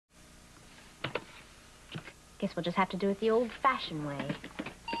Guess we'll just have to do it the old-fashioned way.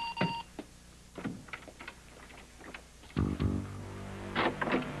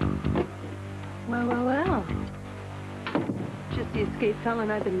 Well, well, well. Just the escaped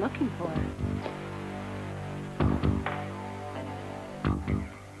felon I've been looking for.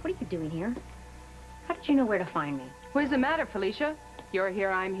 What are you doing here? How did you know where to find me? What does it matter, Felicia? You're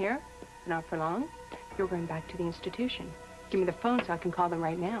here, I'm here. Not for long. You're going back to the institution. Give me the phone so I can call them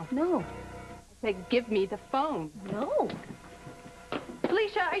right now. No. I said, give me the phone. No.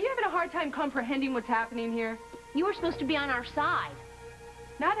 Felicia, are you having a hard time comprehending what's happening here? You were supposed to be on our side.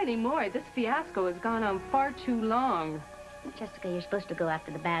 Not anymore. This fiasco has gone on far too long. Jessica, you're supposed to go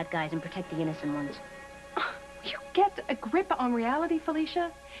after the bad guys and protect the innocent ones. You get a grip on reality,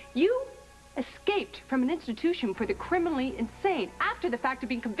 Felicia? You escaped from an institution for the criminally insane after the fact of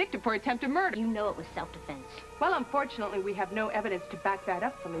being convicted for attempted murder. You know it was self-defense. Well, unfortunately, we have no evidence to back that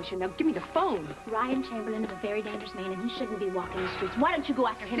up, Felicia. Now, give me the phone. Ryan Chamberlain is a very dangerous man, and he shouldn't be walking the streets. Why don't you go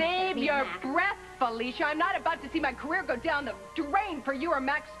after him? Save your breath, Felicia. I'm not about to see my career go down the drain for you or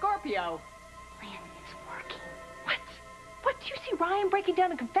Max Scorpio. Landon, it's working. What? What? Do you see Ryan breaking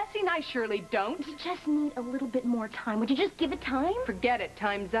down and confessing? I surely don't. You just need a little bit more time. Would you just give it time? Forget it.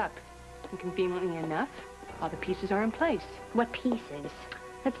 Time's up. And conveniently enough, all the pieces are in place. What pieces?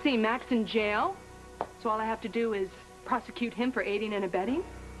 Let's see, Max in jail. So all I have to do is prosecute him for aiding and abetting.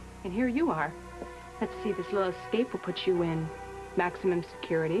 And here you are. Let's see, this little escape will put you in maximum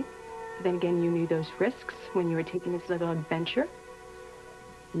security. But then again, you knew those risks when you were taking this little adventure.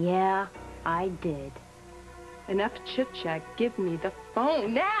 Yeah, I did. Enough chit-chat. Give me the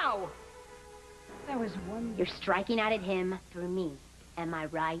phone now! There was one... You're striking out at him through me. Am I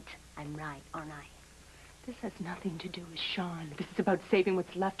right? I'm right, aren't I? This has nothing to do with Sean. This is about saving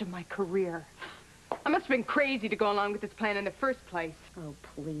what's left of my career. I must have been crazy to go along with this plan in the first place. Oh,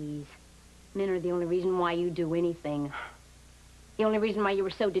 please. Men are the only reason why you do anything. The only reason why you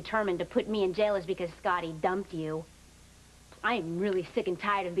were so determined to put me in jail is because Scotty dumped you. I'm really sick and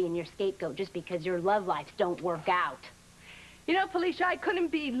tired of being your scapegoat just because your love lives don't work out. You know, Felicia, I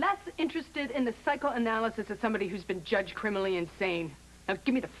couldn't be less interested in the psychoanalysis of somebody who's been judged criminally insane. Now,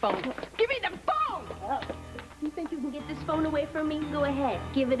 give me the phone. Give me the phone! Oh, you think you can get this phone away from me? Go ahead.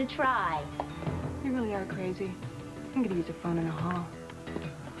 Give it a try. You really are crazy. I'm gonna use a phone in the hall.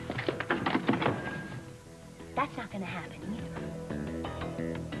 That's not gonna happen either.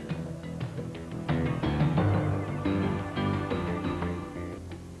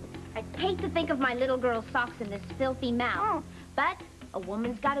 I hate to think of my little girl's socks in this filthy mouth, but a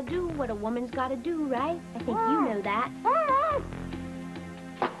woman's gotta do what a woman's gotta do, right? I think you know that.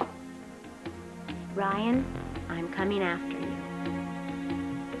 Ryan, I'm coming after you.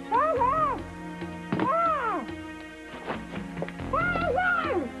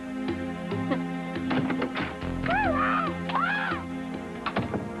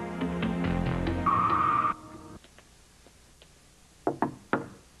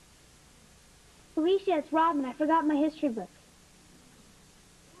 Felicia, it's Robin. I forgot my history book.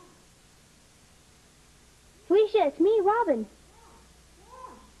 Felicia, it's me, Robin.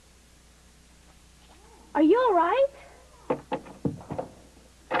 Are you all right?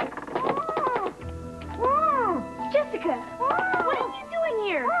 Jessica, what are you doing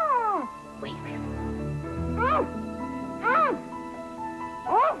here? Wait.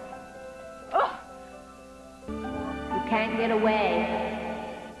 You can't get away.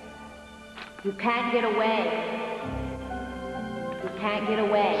 You can't get away. You can't get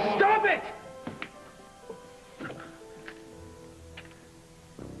away. Stop it!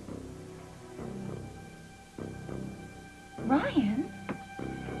 Ryan?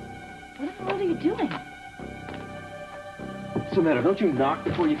 What in the world are you doing? What's the matter? Don't you knock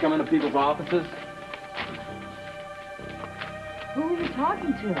before you come into people's offices? Who are you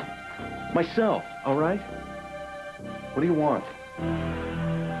talking to? Myself, all right? What do you want?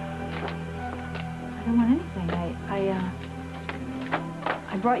 I don't want anything.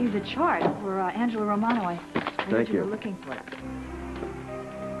 I brought you the chart for Angela Romano. I heard you were looking for it.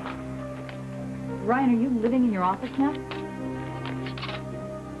 Ryan, are you living in your office now?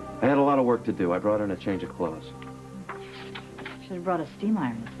 I had a lot of work to do. I brought in a change of clothes. Should have brought a steam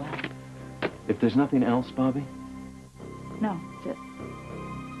iron as well. If there's nothing else, Bobby, No, that's it.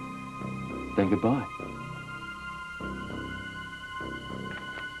 then goodbye.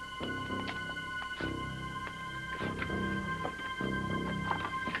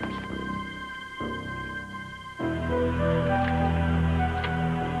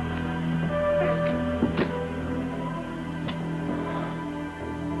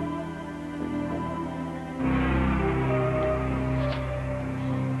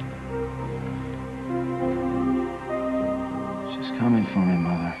 coming for me,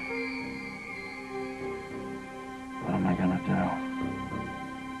 Mother. What am I gonna do?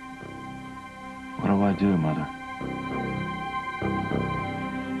 What do I do, Mother?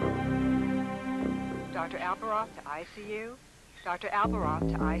 Dr. Alperoff to ICU. Dr. Alperoff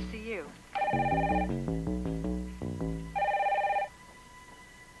to ICU.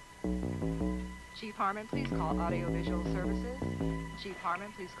 Chief Harmon, please call audiovisual services. Chief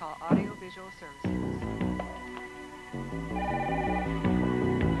Harmon, please call audiovisual services.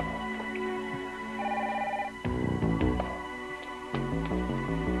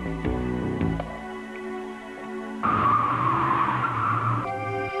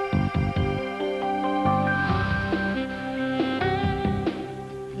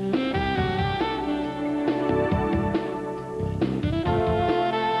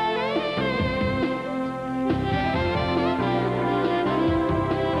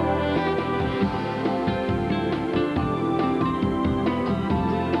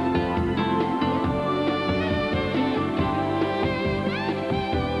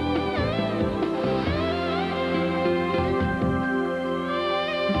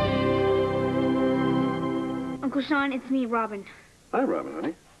 Uncle Sean, it's me, Robin. Hi, Robin,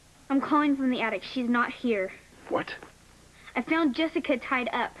 honey. I'm calling from the attic. She's not here. What? I found Jessica tied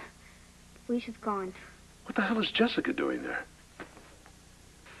up. Felicia's gone. What the hell is Jessica doing there?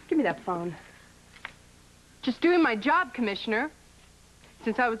 Give me that phone. Just doing my job, Commissioner.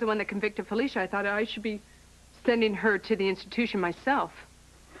 Since I was the one that convicted Felicia, I thought I should be sending her to the institution myself.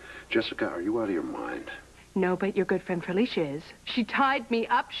 Jessica, are you out of your mind? No, but your good friend Felicia is. She tied me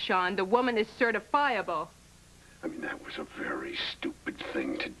up, Sean. The woman is certifiable. I mean, that was a very stupid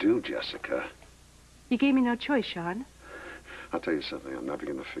thing to do, Jessica. You gave me no choice, Sean. I'll tell you something. I'm never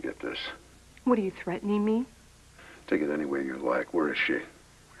going to forget this. What, are you threatening me? Take it any way you like. Where is she?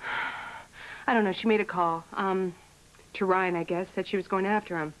 I don't know. She made a call. To Ryan, I guess. Said she was going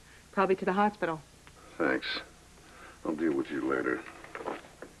after him. Probably to the hospital. Thanks. I'll deal with you later.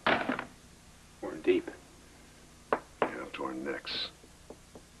 We're in deep. Yeah, to our necks.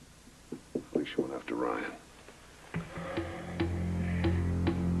 Felicia went after Ryan.